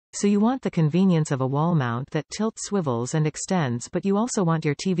So you want the convenience of a wall mount that tilts, swivels and extends, but you also want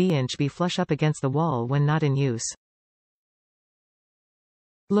your TV inch be flush up against the wall when not in use.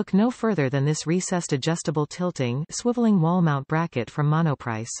 Look no further than this recessed adjustable tilting, swiveling wall mount bracket from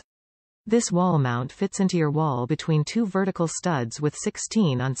Monoprice. This wall mount fits into your wall between two vertical studs with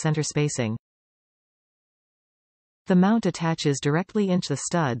 16 on center spacing. The mount attaches directly into the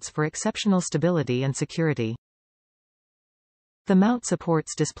studs for exceptional stability and security. The mount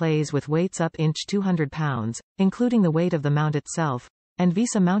supports displays with weights up inch 200 pounds, including the weight of the mount itself, and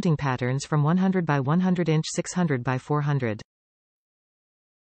VESA mounting patterns from 100 by 100 inch 600 by 400.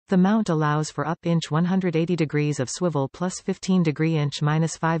 The mount allows for up inch 180 degrees of swivel plus 15 degree inch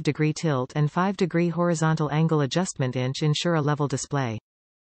minus 5 degree tilt and 5 degree horizontal angle adjustment inch ensure a level display.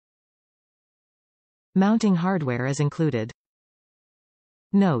 Mounting hardware is included.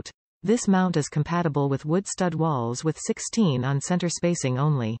 Note: this mount is compatible with wood stud walls with 16 on center spacing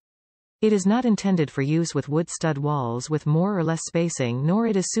only. It is not intended for use with wood stud walls with more or less spacing, nor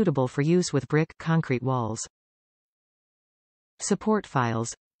it is suitable for use with brick, concrete walls. Support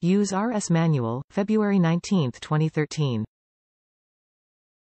files. Use RS Manual, February 19, 2013.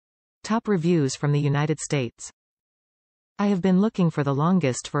 Top reviews from the United States. I have been looking for the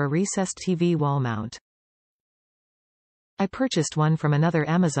longest for a recessed TV wall mount. I purchased one from another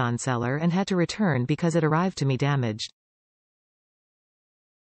Amazon seller and had to return because it arrived to me damaged.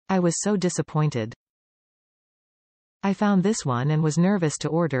 I was so disappointed. I found this one and was nervous to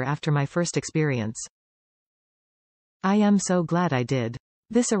order after my first experience. I am so glad I did.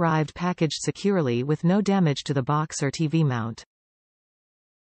 This arrived packaged securely with no damage to the box or TV mount.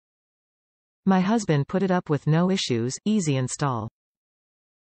 My husband put it up with no issues, easy install.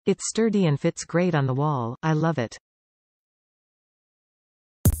 It's sturdy and fits great on the wall, I love it.